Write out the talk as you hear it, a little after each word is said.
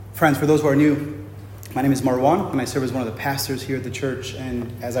Friends, for those who are new, my name is Marwan, and I serve as one of the pastors here at the church.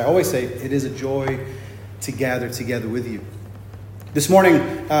 And as I always say, it is a joy to gather together with you. This morning,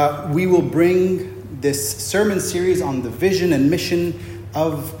 we will bring this sermon series on the vision and mission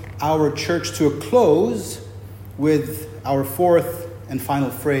of our church to a close with our fourth and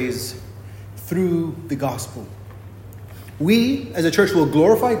final phrase, through the gospel. We, as a church, will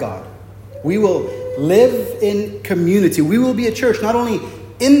glorify God. We will live in community. We will be a church not only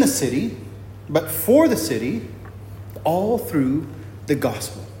in the city, but for the city, all through the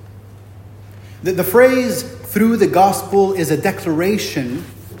gospel. The phrase, through the gospel, is a declaration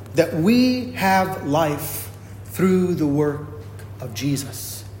that we have life through the work of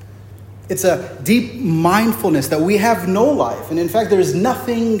Jesus. It's a deep mindfulness that we have no life. And in fact, there is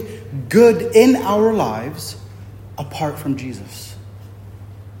nothing good in our lives apart from Jesus.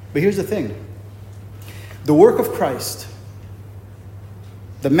 But here's the thing. The work of Christ,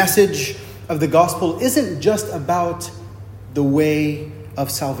 the message of the gospel, isn't just about the way of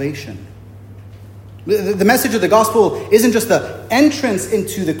salvation. The message of the gospel isn't just the entrance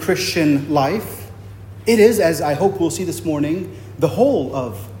into the Christian life. It is, as I hope we'll see this morning, the whole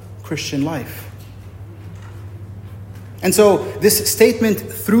of Christian life. And so this statement,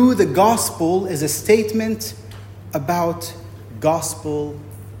 through the gospel, is a statement about gospel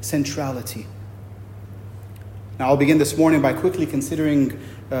centrality. Now, I'll begin this morning by quickly considering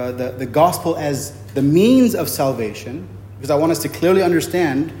the gospel as the means of salvation, because I want us to clearly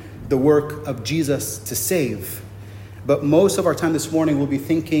understand the work of Jesus to save. But most of our time this morning will be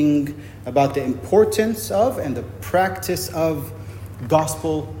thinking about the importance of and the practice of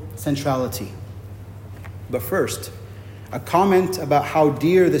gospel centrality. But first, a comment about how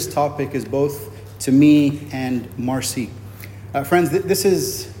dear this topic is both to me and Marcy. Friends, this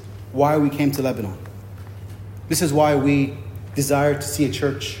is why we came to Lebanon. This is why we desire to see a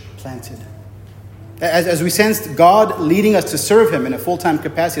church planted. As we sensed God leading us to serve Him in a full-time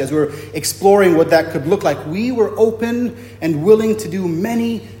capacity, as we were exploring what that could look like, we were open and willing to do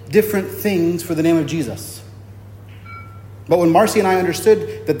many different things for the name of Jesus. But when Marcy and I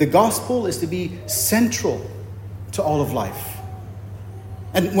understood that the gospel is to be central to all of life,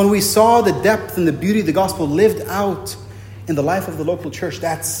 and when we saw the depth and the beauty of the gospel lived out in the life of the local church,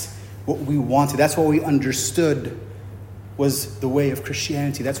 that's what we wanted. That's what we understood was the way of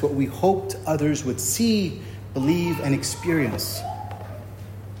Christianity. That's what we hoped others would see, believe, and experience.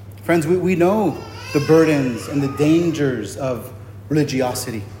 Friends, we know the burdens and the dangers of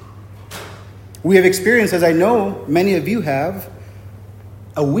religiosity. We have experienced, as I know many of you have,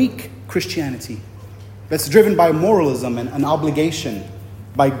 a weak Christianity that's driven by moralism and an obligation,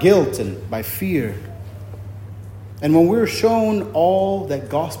 by guilt and by fear. And when we're shown all that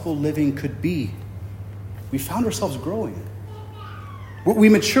gospel living could be, we found ourselves growing. We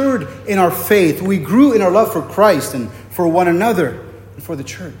matured in our faith. We grew in our love for Christ and for one another and for the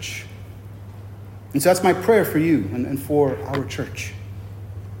church. And so that's my prayer for you and for our church.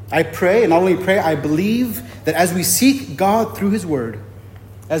 I pray, and not only pray, I believe that as we seek God through His Word,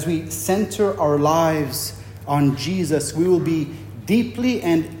 as we center our lives on Jesus, we will be deeply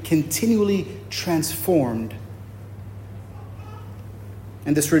and continually transformed.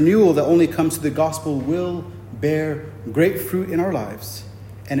 And this renewal that only comes through the gospel will bear great fruit in our lives,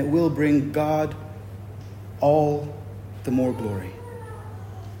 and it will bring God all the more glory.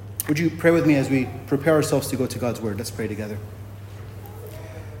 Would you pray with me as we prepare ourselves to go to God's Word? Let's pray together.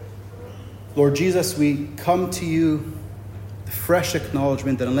 Lord Jesus, we come to you with fresh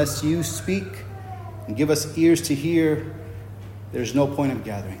acknowledgement that unless you speak and give us ears to hear, there's no point of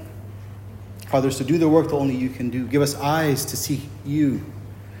gathering. Father, to do the work that only you can do. Give us eyes to see you.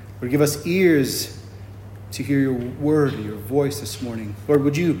 Or give us ears to hear your word, your voice this morning. Lord,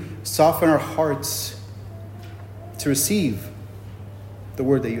 would you soften our hearts to receive the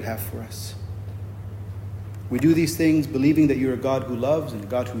word that you have for us. We do these things believing that you're a God who loves and a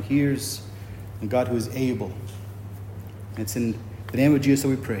God who hears and God who is able. And it's in the name of Jesus that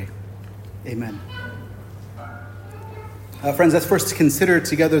we pray. Amen. Friends, let's first consider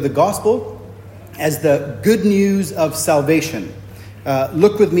together the gospel as the good news of salvation.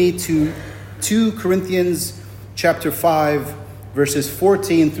 Look with me to 2 Corinthians chapter 5, verses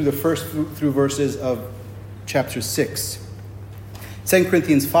 14 through the first through verses of chapter 6. 2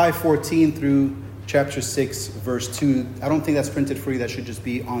 Corinthians 5:14 through chapter 6, verse 2. I don't think that's printed for you. That should just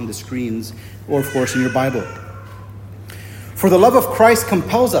be on the screens or, of course, in your Bible. For the love of Christ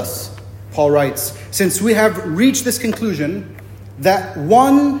compels us, Paul writes, since we have reached this conclusion that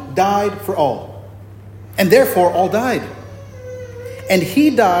one died for all, and therefore all died. And he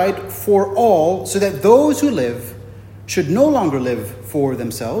died for all so that those who live should no longer live for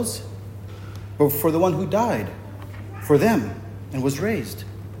themselves, but for the one who died for them and was raised.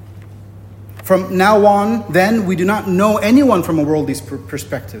 From now on, then, we do not know anyone from a worldly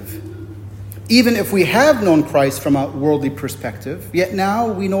perspective. Even if we have known Christ from a worldly perspective, yet now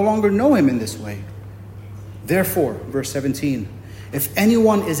we no longer know him in this way. Therefore, verse 17, if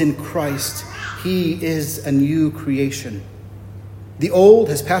anyone is in Christ, he is a new creation. The old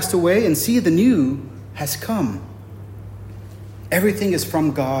has passed away, and see, the new has come. Everything is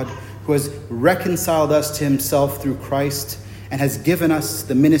from God, who has reconciled us to himself through Christ and has given us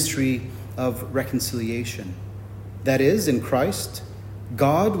the ministry of reconciliation. That is, in Christ,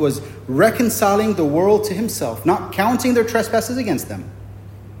 God was reconciling the world to himself, not counting their trespasses against them.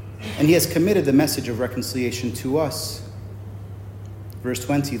 And he has committed the message of reconciliation to us. Verse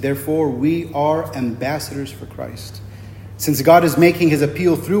 20, therefore we are ambassadors for Christ. Since God is making his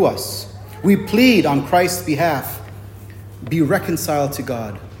appeal through us, we plead on Christ's behalf, be reconciled to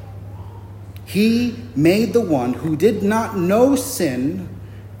God. He made the one who did not know sin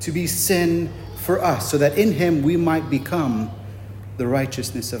to be sin for us, so that in him we might become the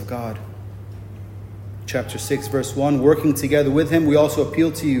righteousness of God. Chapter 6, verse 1, working together with him, we also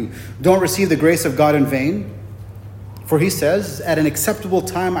appeal to you. Don't receive the grace of God in vain. For he says, at an acceptable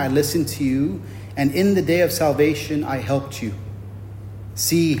time I listened to you, and in the day of salvation I helped you.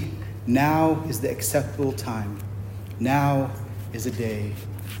 See, now is the acceptable time. Now is the day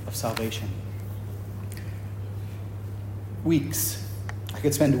of salvation. Weeks. I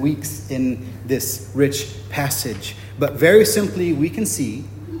could spend weeks in this rich passage. But very simply, we can see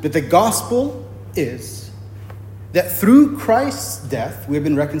that the gospel is that through Christ's death, we have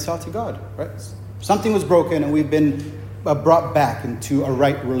been reconciled to God. Right? Something was broken and we've been brought back into a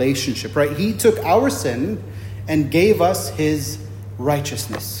right relationship. Right? He took our sin and gave us his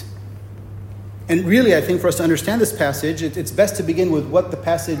righteousness. And really, I think for us to understand this passage, it's best to begin with what the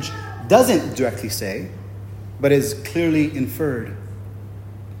passage doesn't directly say, but is clearly inferred.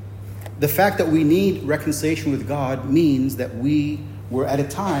 The fact that we need reconciliation with God means that we were at a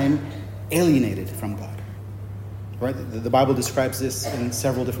time alienated from God. Right? The Bible describes this in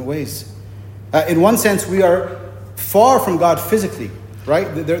several different ways. In one sense, we are far from God physically. Right?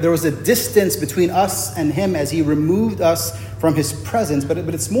 There was a distance between us and him as he removed us from his presence, but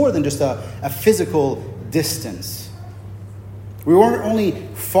it's more than just a physical distance. We weren't only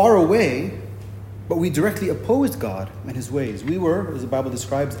far away, but we directly opposed God and his ways. We were, as the Bible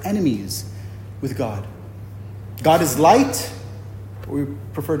describes, enemies with God. God is light, but we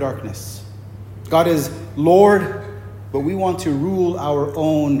prefer darkness. God is Lord, but we want to rule our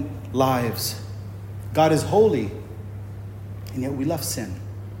own lives. God is holy, and yet we love sin.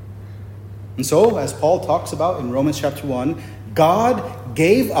 And so, as Paul talks about in Romans chapter 1, God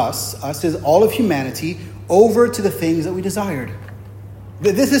gave us as all of humanity, over to the things that we desired.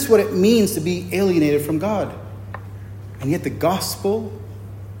 This is what it means to be alienated from God. And yet the gospel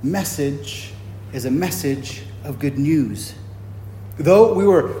message is a message of good news. Though we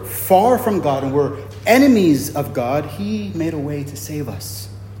were far from God and were enemies of God, he made a way to save us.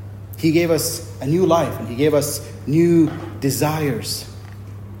 He gave us a new life and he gave us new desires.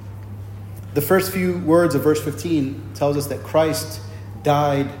 The first few words of verse 15 tells us that Christ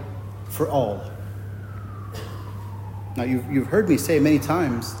died for all. Now, you've heard me say many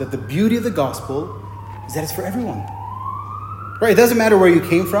times that the beauty of the gospel is that it's for everyone. Right? It doesn't matter where you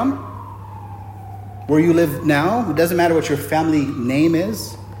came from, where you live now. It doesn't matter what your family name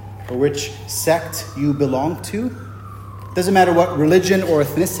is or which sect you belong to. It doesn't matter what religion or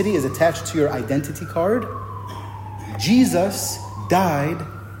ethnicity is attached to your identity card. Jesus died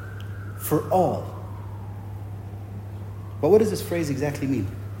for all. But what does this phrase exactly mean?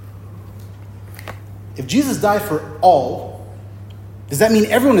 If Jesus died for all, does that mean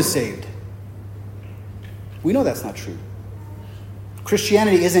everyone is saved? We know that's not true.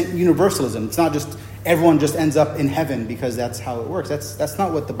 Christianity isn't universalism. It's not just everyone just ends up in heaven because that's how it works. That's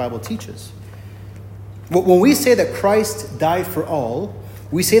not what the Bible teaches. When we say that Christ died for all,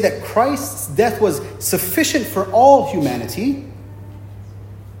 we say that Christ's death was sufficient for all humanity,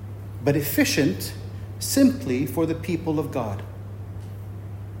 but efficient simply for the people of God.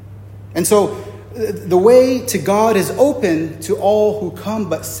 And so the way to God is open to all who come,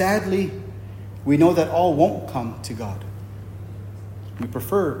 but sadly, we know that all won't come to God. We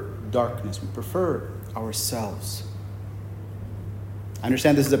prefer darkness. We prefer ourselves. I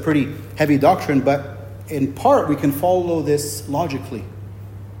understand this is a pretty heavy doctrine, but in part we can follow this logically.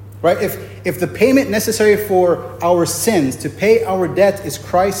 Right? If the payment necessary for our sins, to pay our debt, is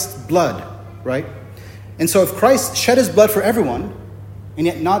Christ's blood, right? And so if Christ shed his blood for everyone, and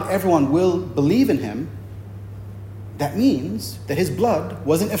yet not everyone will believe in him, that means that his blood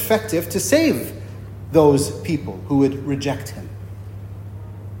wasn't effective to save those people who would reject him.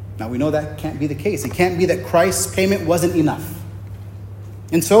 Now we know that can't be the case. It can't be that Christ's payment wasn't enough.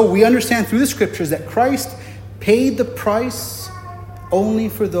 And so we understand through the scriptures that Christ paid the price only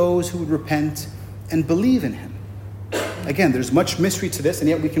for those who would repent and believe in him. Again, there's much mystery to this, and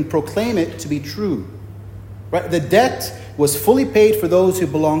yet we can proclaim it to be true. Right? The debt was fully paid for those who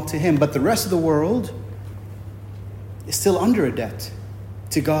belong to him, but the rest of the world is still under a debt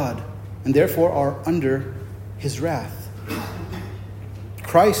to God, and therefore are under his wrath.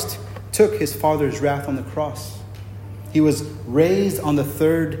 Christ took his Father's wrath on the cross. He was raised on the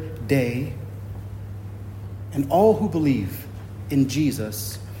third day, and all who believe in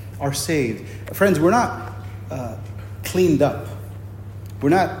Jesus are saved. Friends, we're not cleaned up. We're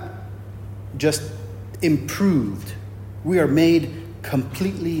not just improved. We are made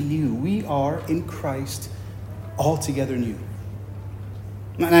completely new. We are in Christ altogether new.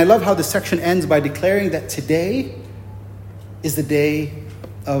 And I love how this section ends by declaring that today is the day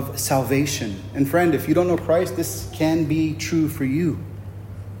of salvation. And friend, if you don't know Christ, this can be true for you.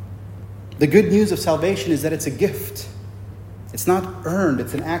 The good news of salvation is that it's a gift. It's not earned.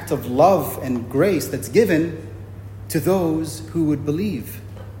 It's an act of love and grace that's given to those who would believe.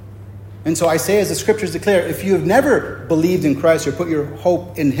 And so I say, as the scriptures declare, if you have never believed in Christ or put your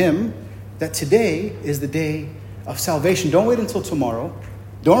hope in him, that today is the day of salvation. Don't wait until tomorrow.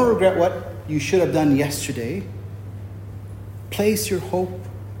 Don't regret what you should have done yesterday. Place your hope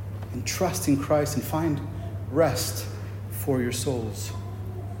and trust in Christ and find rest for your souls.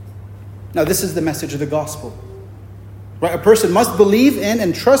 Now, this is the message of the gospel. Right? A person must believe in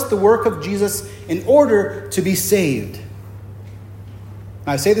and trust the work of Jesus in order to be saved.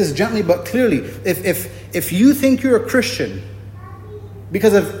 Now, I say this gently but clearly. If you think you're a Christian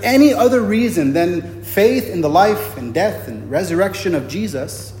because of any other reason than faith in the life and death and resurrection of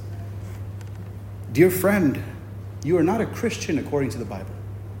Jesus, dear friend, you are not a Christian according to the Bible.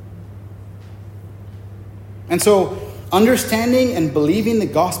 And so, understanding and believing the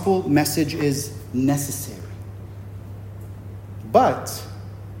gospel message is necessary. But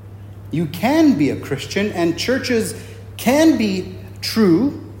you can be a Christian, and churches can be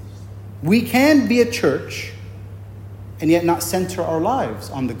true. We can be a church and yet not center our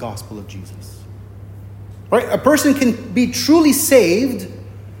lives on the gospel of Jesus. Right? A person can be truly saved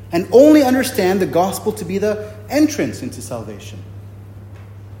and only understand the gospel to be the entrance into salvation.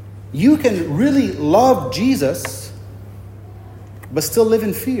 You can really love Jesus, but still live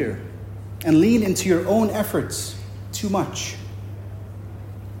in fear and lean into your own efforts too much.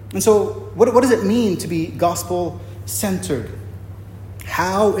 And so, what does it mean to be gospel-centered?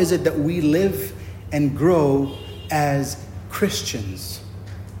 How is it that we live and grow as Christians?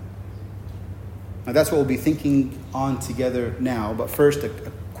 Now, that's what we'll be thinking on together now. But first, a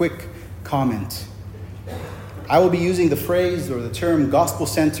quick comment. I will be using the phrase or the term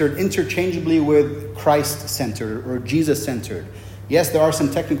gospel-centered interchangeably with Christ-centered or Jesus-centered. Yes, there are some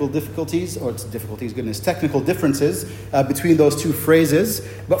technical difficulties, technical differences between those two phrases.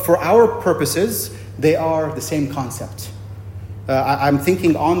 But for our purposes, they are the same concept. I'm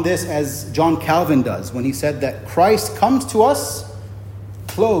thinking on this as John Calvin does when he said that Christ comes to us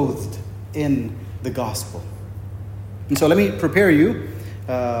clothed in the gospel. And so let me prepare you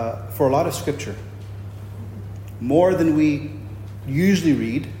for a lot of scripture. More than we usually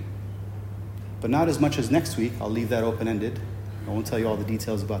read, but not as much as next week. I'll leave that open-ended. I won't tell you all the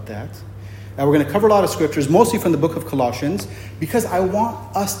details about that. We're going to cover a lot of scriptures, mostly from the book of Colossians, because I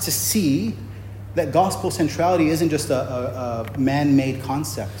want us to see that gospel centrality isn't just a man-made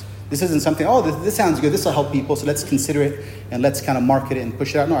concept. This isn't something, this sounds good, this will help people, so let's consider it and let's kind of market it and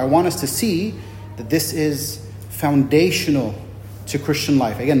push it out. No, I want us to see that this is foundational to Christian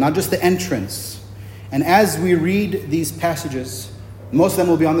life. Again, not just the entrance. And as we read these passages, most of them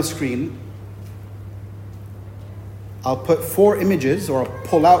will be on the screen. I'll put 4 images, or I'll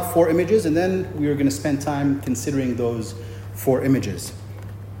pull out 4 images, and then we are going to spend time considering those 4 images.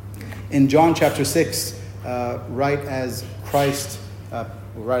 In John chapter 6, right after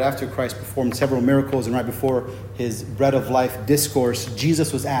Christ performed several miracles and right before his bread of life discourse,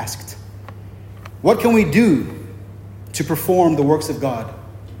 Jesus was asked, "What can we do to perform the works of God?"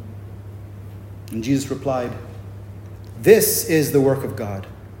 And Jesus replied, "This is the work of God,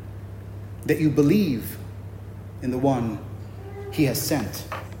 that you believe in the one he has sent."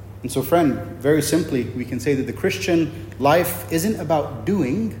 And so, friend, very simply, we can say that the Christian life isn't about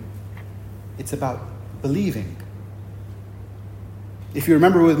doing, it's about believing. If you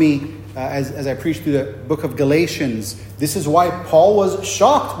remember with me, as I preached through the book of Galatians, this is why Paul was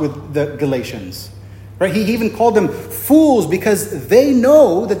shocked with the Galatians. Right? He even called them fools because they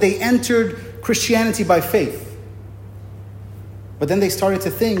know that they entered Christianity by faith. But then they started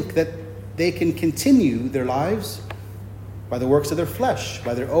to think that they can continue their lives by the works of their flesh,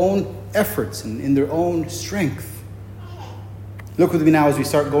 by their own efforts and in their own strength. Look with me now as we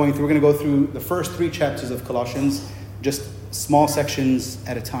start going through. We're going to go through the first 3 chapters of Colossians, just small sections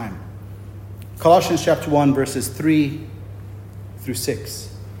at a time. Colossians chapter 1, verses 3 through 6.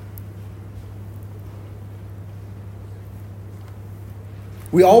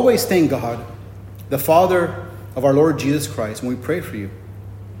 We always thank God, the Father of our Lord Jesus Christ, when we pray for you.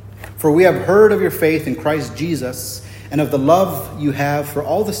 For we have heard of your faith in Christ Jesus and of the love you have for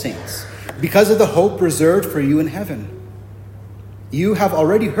all the saints, because of the hope reserved for you in heaven. You have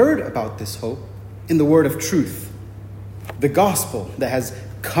already heard about this hope in the word of truth, the gospel that has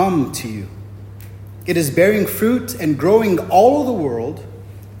come to you. It is bearing fruit and growing all over the world,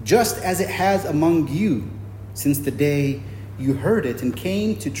 just as it has among you since the day you heard it and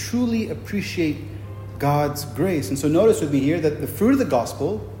came to truly appreciate God's grace. And so notice with me here that the fruit of the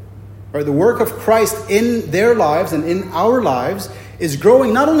gospel, or the work of Christ in their lives and in our lives, is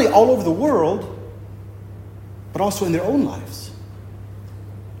growing not only all over the world, but also in their own lives.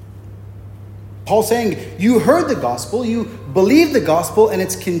 Paul's saying, you heard the gospel, you believe the gospel, and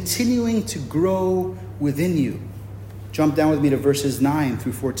it's continuing to grow within you. Jump down with me to verses 9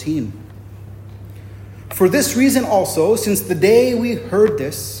 through 14. For this reason also, since the day we heard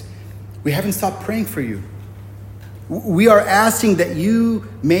this, we haven't stopped praying for you. We are asking that you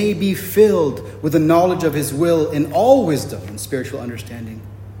may be filled with the knowledge of his will in all wisdom and spiritual understanding,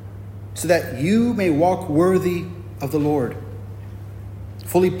 so that you may walk worthy of the Lord,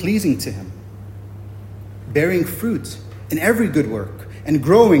 fully pleasing to him, bearing fruit in every good work and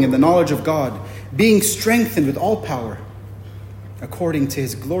growing in the knowledge of God, being strengthened with all power according to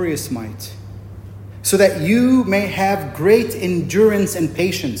his glorious might, so that you may have great endurance and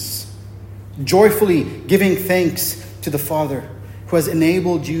patience, joyfully giving thanks to the Father who has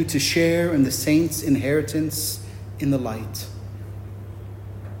enabled you to share in the saints' inheritance in the light.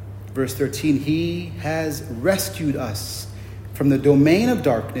 Verse 13, he has rescued us from the domain of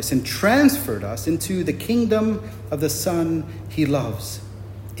darkness and transferred us into the kingdom of the Son he loves.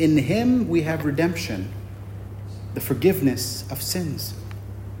 In him we have redemption, the forgiveness of sins.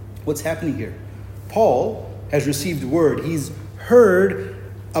 What's happening here? Paul has received word. He's heard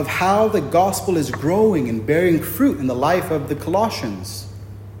of how the gospel is growing and bearing fruit in the life of the Colossians.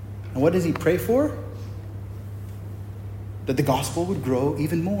 And what does he pray for? That the gospel would grow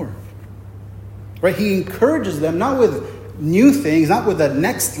even more. Right? He encourages them, not with new things, not with the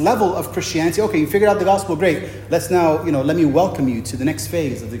next level of Christianity. Okay, you figured out the gospel, great. Let's now, let me welcome you to the next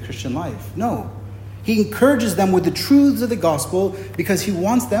phase of the Christian life. No. He encourages them with the truths of the gospel because he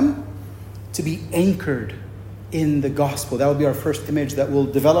wants them to be anchored in the gospel. That will be our first image that will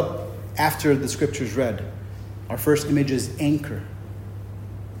develop after the scriptures read. Our first image is anchor.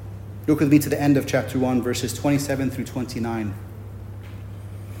 Look with me to the end of chapter 1, verses 27 through 29.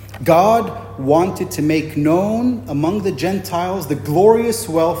 God wanted to make known among the Gentiles the glorious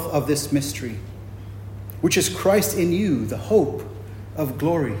wealth of this mystery, which is Christ in you, the hope of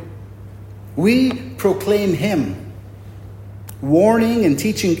glory. We proclaim him, warning and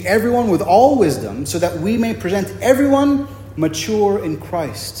teaching everyone with all wisdom, so that we may present everyone mature in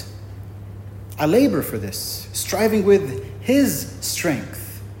Christ. I labor for this, striving with his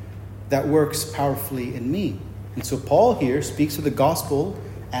strength that works powerfully in me. And so Paul here speaks of the gospel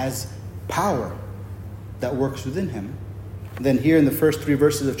as power that works within him. And then here in the first 3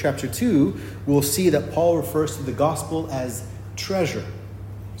 verses of chapter 2, we'll see that Paul refers to the gospel as treasure.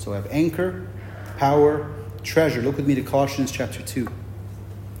 So I have anchor, power, treasure. Look with me to Colossians chapter 2.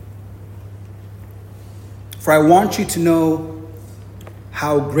 For I want you to know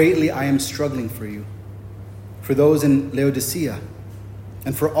how greatly I am struggling for you, for those in Laodicea,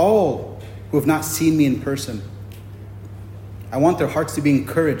 and for all who have not seen me in person. I want their hearts to be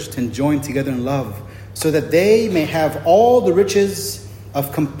encouraged and joined together in love, so that they may have all the riches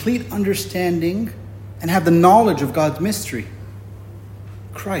of complete understanding and have the knowledge of God's mystery,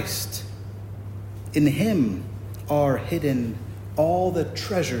 Christ. In him are hidden all the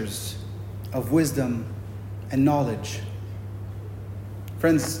treasures of wisdom and knowledge.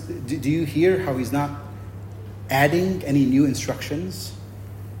 Friends, do you hear how he's not adding any new instructions?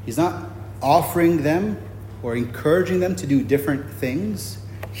 He's not offering them or encouraging them to do different things.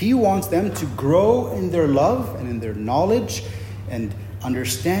 He wants them to grow in their love and in their knowledge and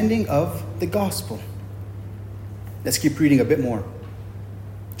understanding of the gospel. Let's keep reading a bit more.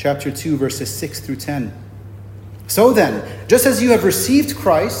 Chapter 2, verses 6 through 10. So then, just as you have received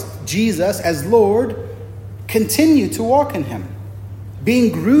Christ, Jesus, as Lord, continue to walk in him,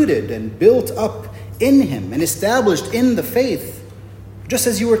 being rooted and built up in him and established in the faith, just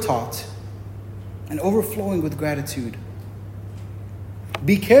as you were taught, and overflowing with gratitude.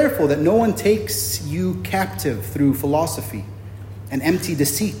 Be careful that no one takes you captive through philosophy and empty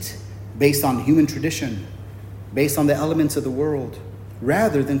deceit based on human tradition, based on the elements of the world,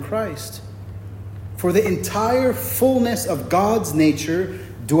 rather than Christ. For the entire fullness of God's nature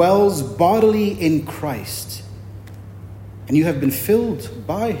dwells bodily in Christ, and you have been filled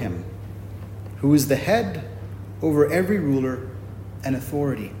by him, who is the head over every ruler and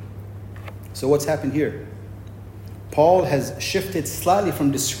authority. So what's happened here? Paul has shifted slightly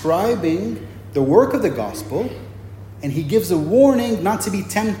from describing the work of the gospel, and he gives a warning not to be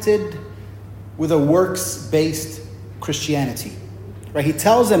tempted with a works-based Christianity. Right? He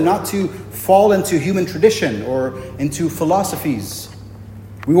tells them not to fall into human tradition or into philosophies.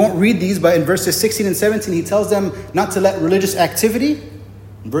 We won't read these, but in verses 16 and 17, he tells them not to let religious activity.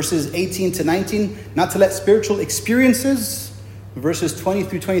 In verses 18 to 19, not to let spiritual experiences. In verses 20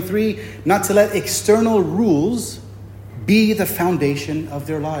 through 23, not to let external rules be the foundation of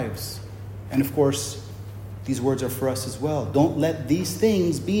their lives. And of course, these words are for us as well. Don't let these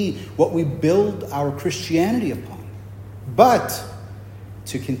things be what we build our Christianity upon, but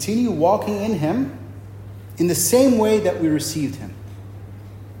to continue walking in him in the same way that we received him,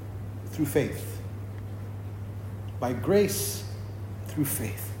 through faith. By grace, through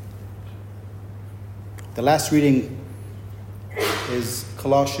faith. The last reading is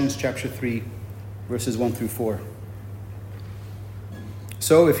Colossians chapter 3, verses 1 through 4.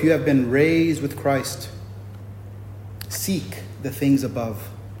 So if you have been raised with Christ, seek the things above,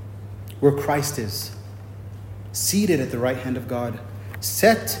 where Christ is, seated at the right hand of God.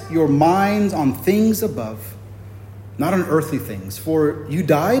 Set your minds on things above, not on earthly things. For you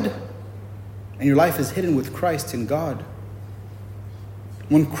died, and your life is hidden with Christ in God.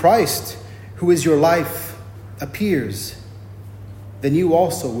 When Christ, who is your life, appears, then you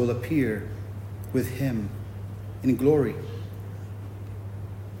also will appear with him in glory.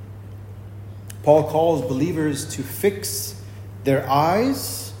 Paul calls believers to fix their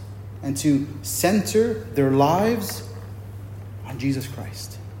eyes and to center their lives on Jesus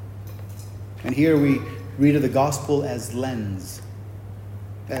Christ. And here we read of the gospel as lens,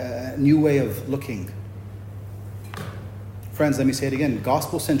 a new way of looking. Friends, let me say it again.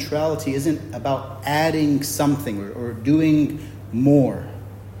 Gospel centrality isn't about adding something or doing more.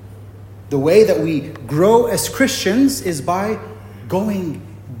 The way that we grow as Christians is by going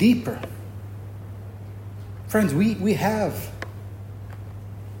deeper. Friends, we have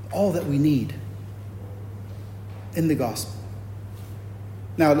all that we need in the gospel.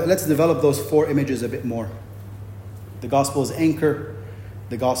 Now, let's develop those four images a bit more. The gospel is anchor,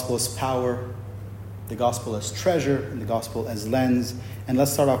 the gospel is power, the gospel as treasure, and the gospel as lens. And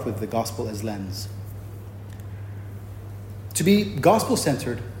let's start off with the gospel as lens. To be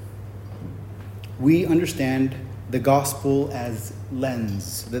gospel-centered, we understand the gospel as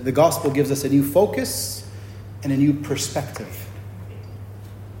lens. The gospel gives us a new focus and a new perspective.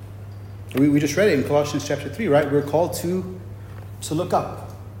 We just read it in Colossians chapter 3, right? We're called to look up.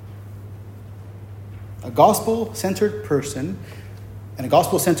 A gospel-centered person and a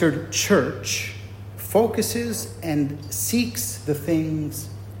gospel-centered church focuses and seeks the things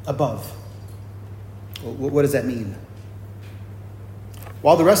above. What does that mean?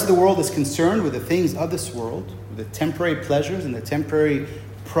 While the rest of the world is concerned with the things of this world, with the temporary pleasures and the temporary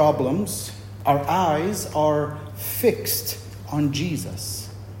problems, our eyes are fixed on Jesus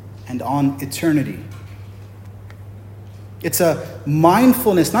and on eternity. It's a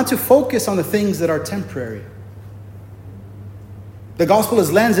mindfulness not to focus on the things that are temporary. The gospel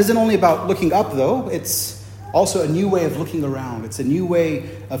as lens isn't only about looking up, though. It's also a new way of looking around. It's a new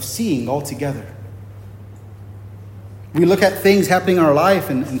way of seeing altogether. We look at things happening in our life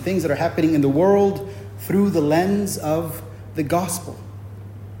and things that are happening in the world through the lens of the gospel.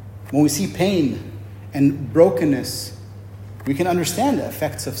 When we see pain and brokenness, we can understand the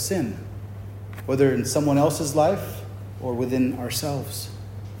effects of sin, whether in someone else's life or within ourselves.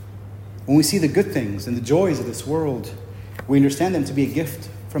 When we see the good things and the joys of this world, we understand them to be a gift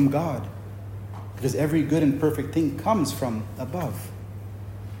from God, because every good and perfect thing comes from above.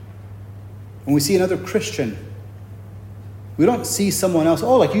 When we see another Christian, we don't see someone else,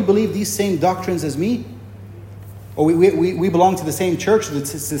 oh, like you believe these same doctrines as me? Or we belong to the same church,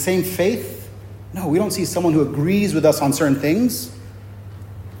 it's the same faith? No, we don't see someone who agrees with us on certain things.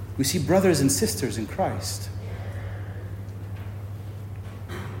 We see brothers and sisters in Christ.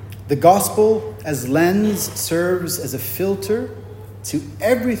 The gospel as lens serves as a filter to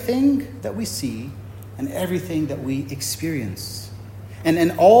everything that we see and everything that we experience.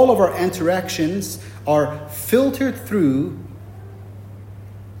 And all of our interactions are filtered through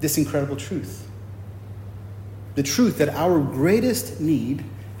this incredible truth. The truth that our greatest need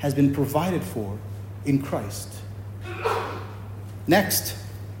has been provided for in Christ. Next,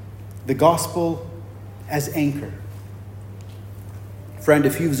 the gospel as anchor. Friend,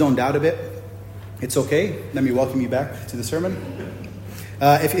 if you've zoned out a bit, it's okay. Let me welcome you back to the sermon.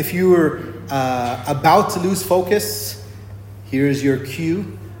 If you were about to lose focus, here's your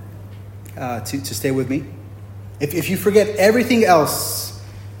cue to stay with me. If you forget everything else,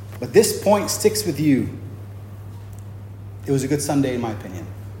 but this point sticks with you, it was a good Sunday in my opinion.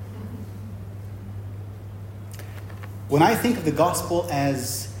 When I think of the gospel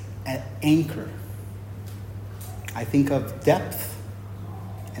as an anchor, I think of depth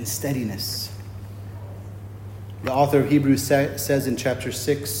and steadiness. The author of Hebrews says in chapter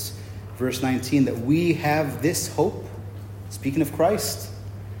 6, verse 19, that we have this hope, speaking of Christ,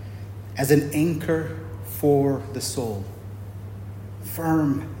 as an anchor for the soul,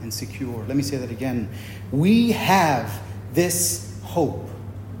 firm and secure. Let me say that again. We have this hope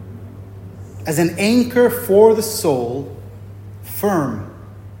as an anchor for the soul, firm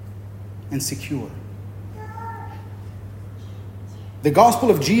and secure. The gospel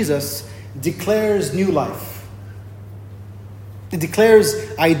of Jesus declares new life. It declares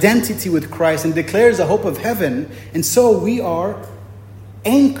identity with Christ and declares a hope of heaven. And so we are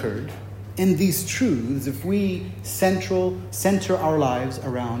anchored in these truths if we center our lives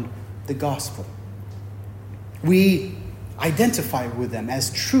around the gospel. We identify with them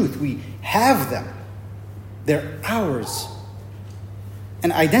as truth. We have them. They're ours.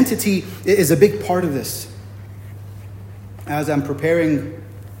 And identity is a big part of this. As I'm preparing,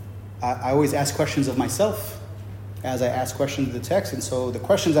 I always ask questions of myself as I ask questions of the text. And so the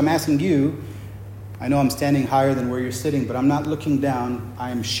questions I'm asking you, I know I'm standing higher than where you're sitting, but I'm not looking down.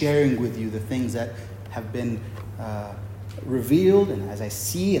 I'm sharing with you the things that have been revealed, and as I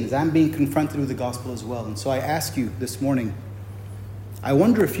see and as I'm being confronted with the gospel as well. And so I ask you this morning, I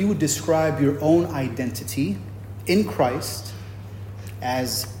wonder if you would describe your own identity in Christ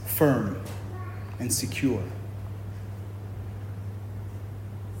as firm and secure.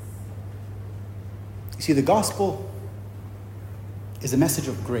 You see, the gospel is a message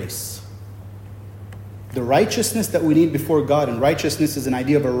of grace. The righteousness that we need before God, and righteousness is an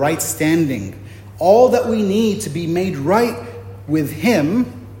idea of a right standing. All that we need to be made right with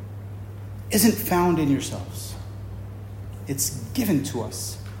Him isn't found in yourselves. It's given to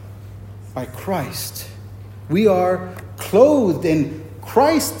us by Christ. We are clothed in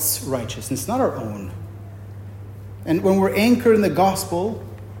Christ's righteousness, not our own. And when we're anchored in the gospel,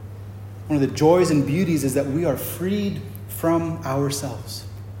 one of the joys and beauties is that we are freed from ourselves.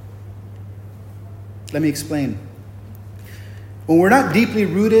 Let me explain. When we're not deeply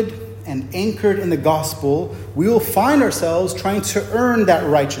rooted and anchored in the gospel, we will find ourselves trying to earn that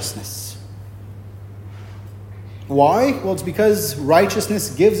righteousness. Why? Well, it's because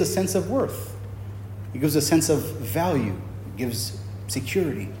righteousness gives a sense of worth. It gives a sense of value. It gives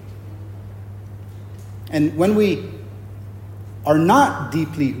security. And when we are not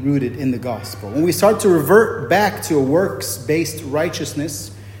deeply rooted in the gospel, when we start to revert back to a works-based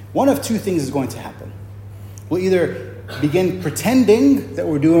righteousness, one of two things is going to happen. We'll either begin pretending that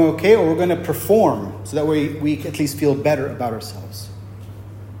we're doing okay, or we're going to perform so that we at least feel better about ourselves.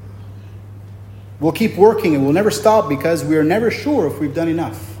 We'll keep working and we'll never stop because we are never sure if we've done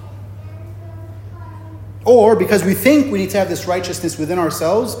enough. Or because we think we need to have this righteousness within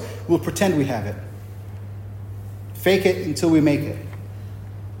ourselves, we'll pretend we have it. Fake it until we make it.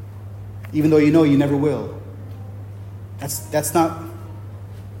 Even though you know you never will. That's not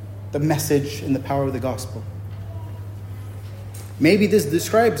the message and the power of the gospel. Maybe this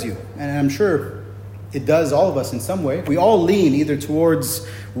describes you, and I'm sure it does all of us in some way. We all lean either towards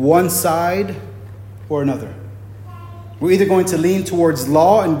one side or another. We're either going to lean towards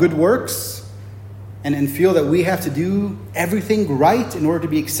law and good works and feel that we have to do everything right in order to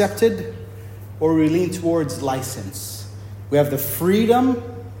be accepted, or we lean towards license. We have the freedom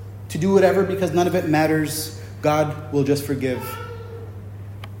to do whatever because none of it matters. God will just forgive,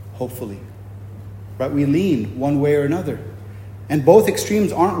 hopefully. Right? We lean one way or another. And both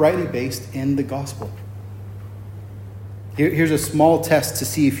extremes aren't rightly based in the gospel. Here's a small test to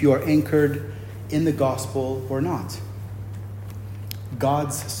see if you are anchored in the gospel or not.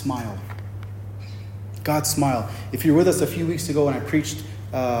 God's smile. God's smile. If you were with us a few weeks ago when I preached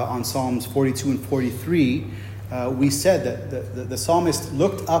on Psalms 42 and 43, we said that the psalmist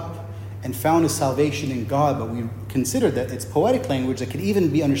looked up and found his salvation in God, but we consider that it's poetic language that could even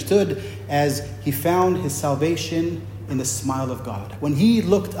be understood as he found his salvation in the smile of God. When he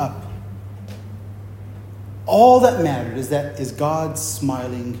looked up, all that mattered is God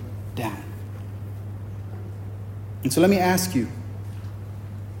smiling down. And so let me ask you,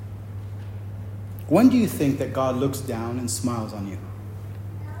 when do you think that God looks down and smiles on you?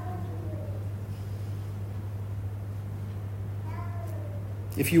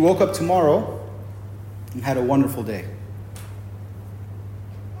 If you woke up tomorrow and had a wonderful day,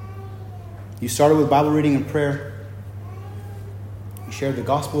 you started with Bible reading and prayer, you shared the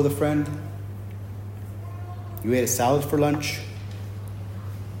gospel with a friend, you ate a salad for lunch,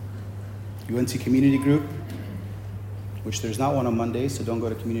 you went to community group, which there's not one on Mondays, so don't go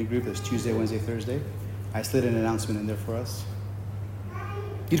to community group. There's Tuesday, Wednesday, Thursday. I slid an announcement in there for us.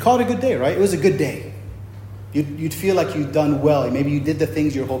 You'd call it a good day, right? It was a good day. You'd feel like you'd done well. Maybe you did the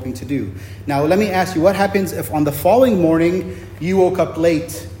things you're hoping to do. Now, let me ask you, what happens if on the following morning you woke up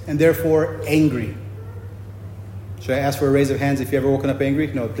late and therefore angry? Should I ask for a raise of hands if you ever woken up angry?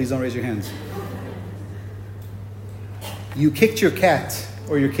 No, please don't raise your hands. You kicked your cat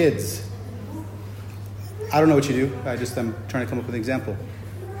or your kids. I don't know what you do. I'm trying to come up with an example.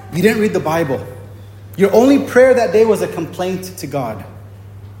 You didn't read the Bible. Your only prayer that day was a complaint to God.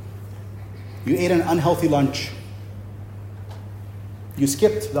 You ate an unhealthy lunch. You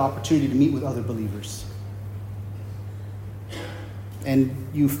skipped the opportunity to meet with other believers. And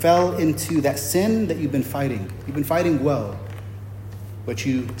you fell into that sin that you've been fighting. You've been fighting well, but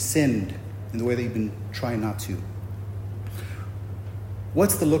you sinned in the way that you've been trying not to.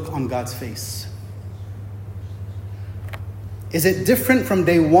 What's the look on God's face? Is it different from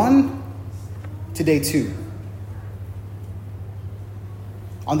day 1 to day 2?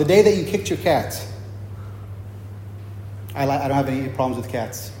 On the day that you kicked your cat, I don't have any problems with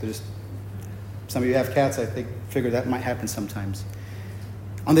cats. Some of you have cats, I figure that might happen sometimes.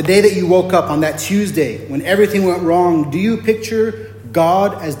 On the day that you woke up, on that Tuesday, when everything went wrong, do you picture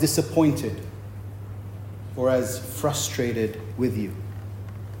God as disappointed or as frustrated with you?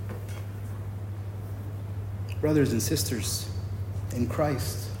 Brothers and sisters in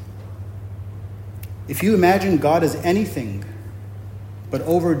Christ, if you imagine God as anything but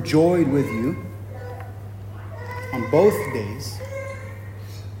overjoyed with you on both days,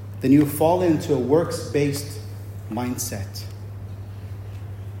 then you fall into a works-based mindset.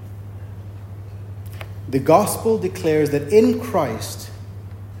 The gospel declares that in Christ,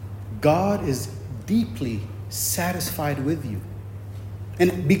 God is deeply satisfied with you.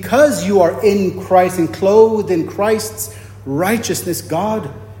 And because you are in Christ and clothed in Christ's righteousness,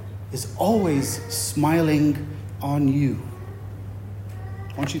 God is always smiling on you.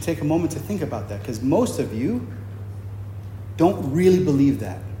 I want you to take a moment to think about that, because most of you don't really believe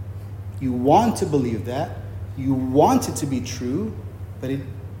that. You want to believe that. You want it to be true, but it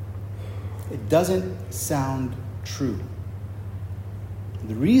doesn't sound true.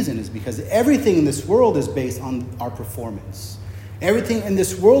 The reason is because everything in this world is based on our performance. Everything in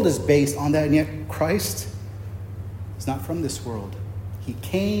this world is based on that, and yet Christ is not from this world. He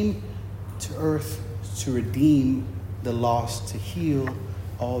came to earth to redeem the lost, to heal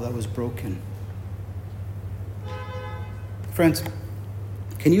all that was broken. Friends,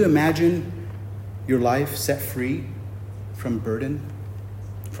 can you imagine your life set free from burden,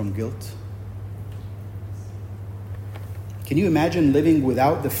 from guilt? Can you imagine living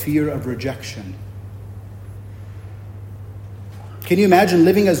without the fear of rejection? Can you imagine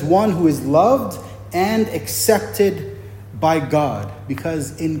living as one who is loved and accepted by God?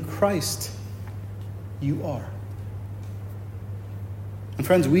 Because in Christ, you are. And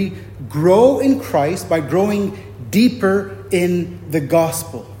friends, we grow in Christ by growing deeper in the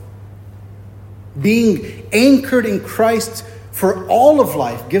gospel. Being anchored in Christ for all of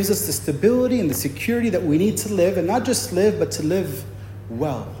life gives us the stability and the security that we need to live, and not just live, but to live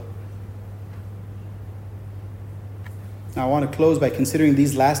well. Now, I want to close by considering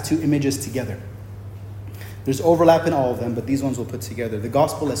these last two images together. There's overlap in all of them, but these ones we'll put together. The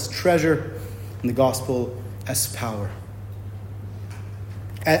gospel as treasure and the gospel as power.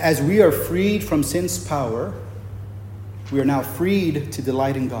 As we are freed from sin's power, we are now freed to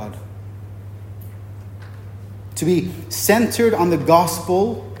delight in God. To be centered on the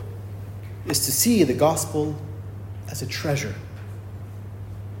gospel is to see the gospel as a treasure.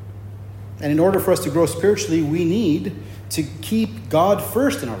 And in order for us to grow spiritually, we need to keep God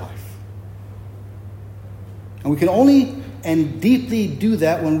first in our life. And we can only and deeply do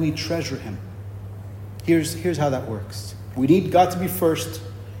that when we treasure Him. Here's how that works. We need God to be first,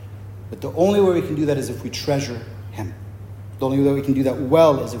 but the only way we can do that is if we treasure Him. The only way we can do that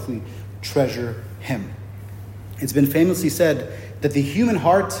well is if we treasure him. It's been famously said that the human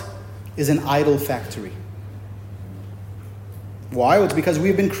heart is an idol factory. Why? Well, it's because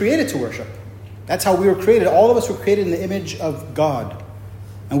we've been created to worship. That's how we were created. All of us were created in the image of God.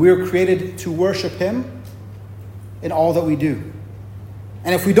 And we were created to worship him in all that we do.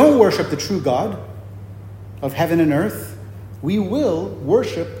 And if we don't worship the true God of heaven and earth, we will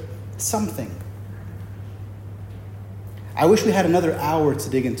worship something. I wish we had another hour to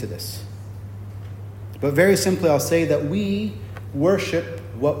dig into this. But very simply, I'll say that we worship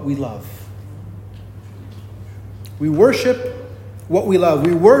what we love. We worship what we love.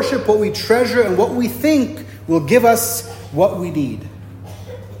 We worship what we treasure and what we think will give us what we need.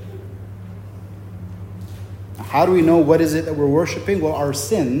 Now, how do we know what is it that we're worshiping? Well, our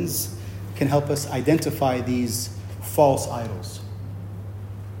sins can help us identify these false idols.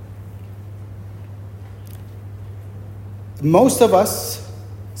 Most of us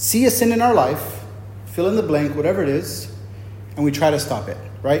see a sin in our life, fill in the blank, whatever it is, and we try to stop it,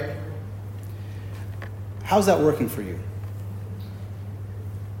 right? How's that working for you?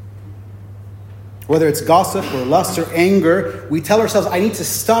 Whether it's gossip or lust or anger, we tell ourselves, I need to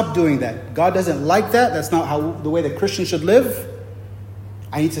stop doing that. God doesn't like that. That's not the way that Christians should live.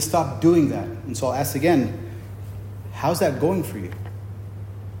 I need to stop doing that. And so I'll ask again, how's that going for you?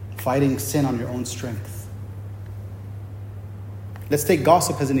 Fighting sin on your own strength. Let's take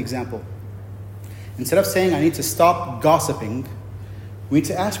gossip as an example. Instead of saying, I need to stop gossiping, we need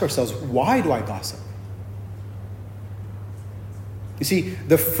to ask ourselves, why do I gossip? You see,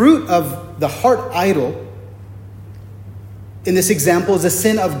 the fruit of the heart idol in this example is a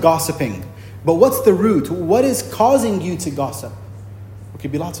sin of gossiping. But what's the root? What is causing you to gossip? It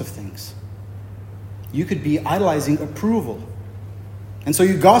could be lots of things. You could be idolizing approval. And so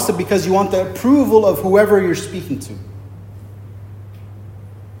you gossip because you want the approval of whoever you're speaking to.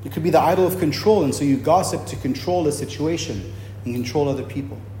 It could be the idol of control, and so you gossip to control the situation and control other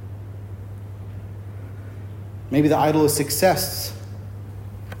people. Maybe the idol is success.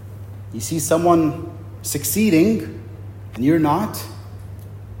 You see someone succeeding and you're not,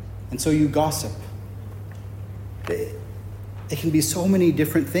 and so you gossip. It can be so many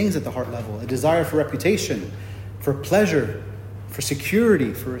different things at the heart level. A desire for reputation, for pleasure, for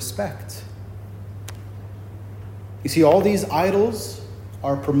security, for respect. You see, all these idols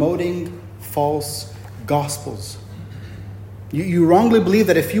are promoting false gospels. You wrongly believe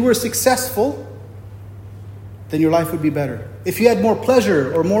that if you were successful, then your life would be better. If you had more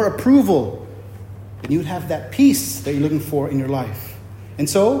pleasure or more approval, then you would have that peace that you're looking for in your life. And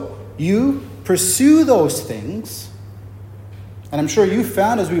so you pursue those things, and I'm sure you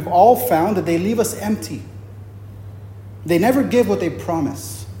found, as we've all found, that they leave us empty. They never give what they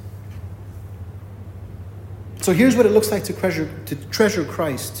promise. So here's what it looks like to treasure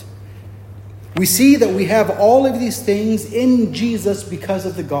Christ. We see that we have all of these things in Jesus because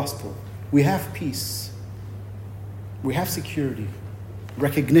of the gospel. We have peace. We have security,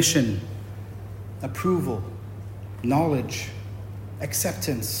 recognition, approval, knowledge,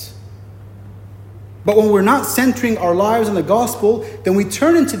 acceptance. But when we're not centering our lives on the gospel, then we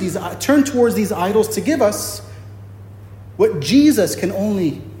turn towards these idols to give us what Jesus can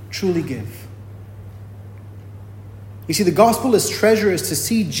only truly give. You see, the gospel as treasure is to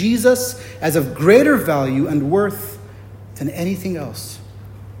see Jesus as of greater value and worth than anything else.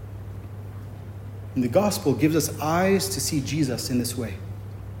 And the gospel gives us eyes to see Jesus in this way.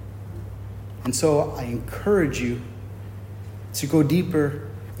 And so I encourage you to go deeper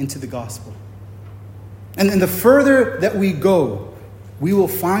into the gospel. And the further that we go, we will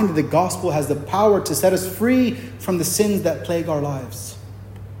find that the gospel has the power to set us free from the sins that plague our lives.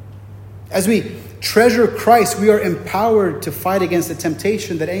 As we treasure Christ, we are empowered to fight against the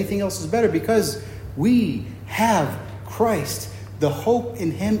temptation that anything else is better because we have Christ. The hope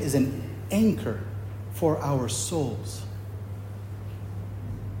in him is an anchor for our souls.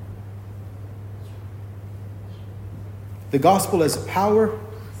 The gospel as power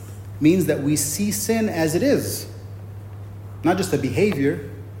means that we see sin as it is. Not just a behavior,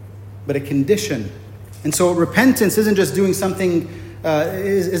 but a condition. And so repentance isn't just doing something,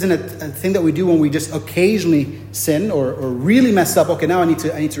 isn't a thing that we do when we just occasionally sin or really mess up. Okay, now I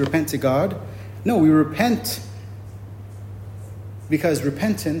need to repent to God. No, we repent because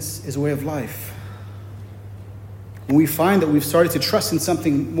repentance is a way of life. When we find that we've started to trust in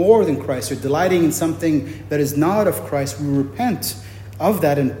something more than Christ or delighting in something that is not of Christ, we repent of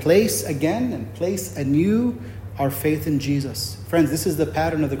that and place anew our faith in Jesus. Friends, this is the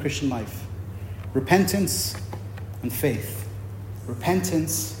pattern of the Christian life. Repentance and faith.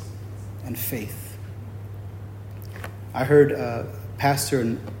 Repentance and faith. I heard pastor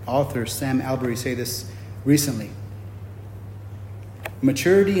and author Sam Albury say this recently.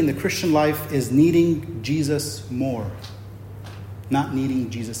 Maturity in the Christian life is needing Jesus more, not needing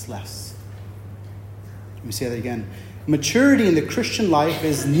Jesus less. Let me say that again. Maturity in the Christian life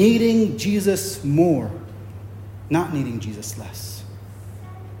is needing Jesus more, not needing Jesus less.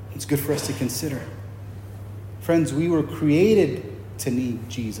 It's good for us to consider. Friends, we were created to need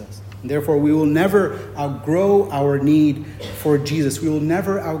Jesus. And therefore, we will never outgrow our need for Jesus. We will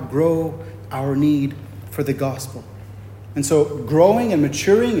never outgrow our need for the gospel. And so growing and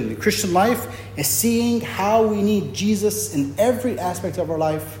maturing in the Christian life is seeing how we need Jesus in every aspect of our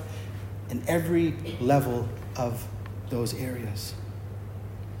life, in every level of those areas.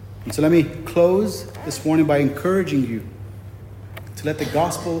 And so let me close this morning by encouraging you to let the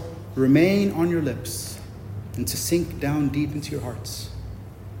gospel remain on your lips and to sink down deep into your hearts.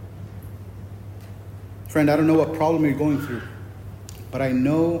 Friend, I don't know what problem you're going through, but I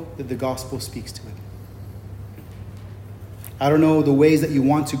know that the gospel speaks to it. I don't know the ways that you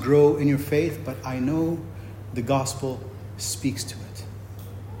want to grow in your faith, but I know the gospel speaks to it.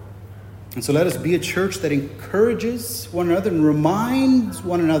 And so let us be a church that encourages one another and reminds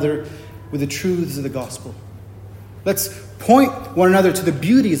one another with the truths of the gospel. Let's point one another to the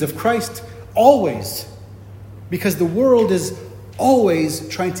beauties of Christ always, because the world is always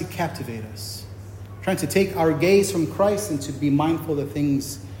trying to captivate us, trying to take our gaze from Christ and to be mindful of the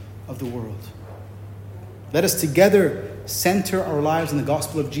things of the world. Let us together center our lives in the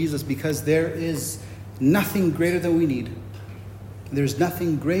gospel of Jesus, because there is nothing greater than we need. There's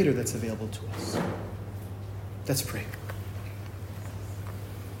nothing greater that's available to us. Let's pray.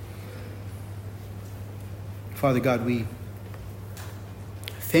 Father God, we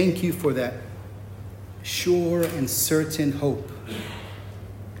thank you for that sure and certain hope.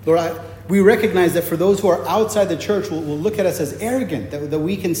 Lord, we recognize that for those who are outside the church will look at us as arrogant, that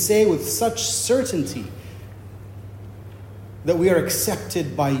we can say with such certainty that we are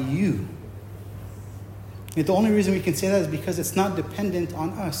accepted by you. And the only reason we can say that is because it's not dependent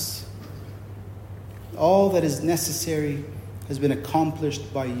on us. All that is necessary has been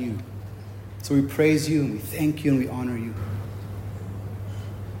accomplished by you. So we praise you and we thank you and we honor you.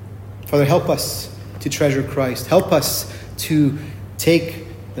 Father, help us to treasure Christ. Help us to take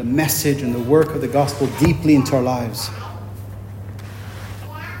the message and the work of the gospel deeply into our lives.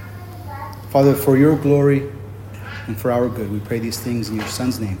 Father, for your glory and for our good, we pray these things in your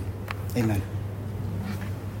Son's name. Amen.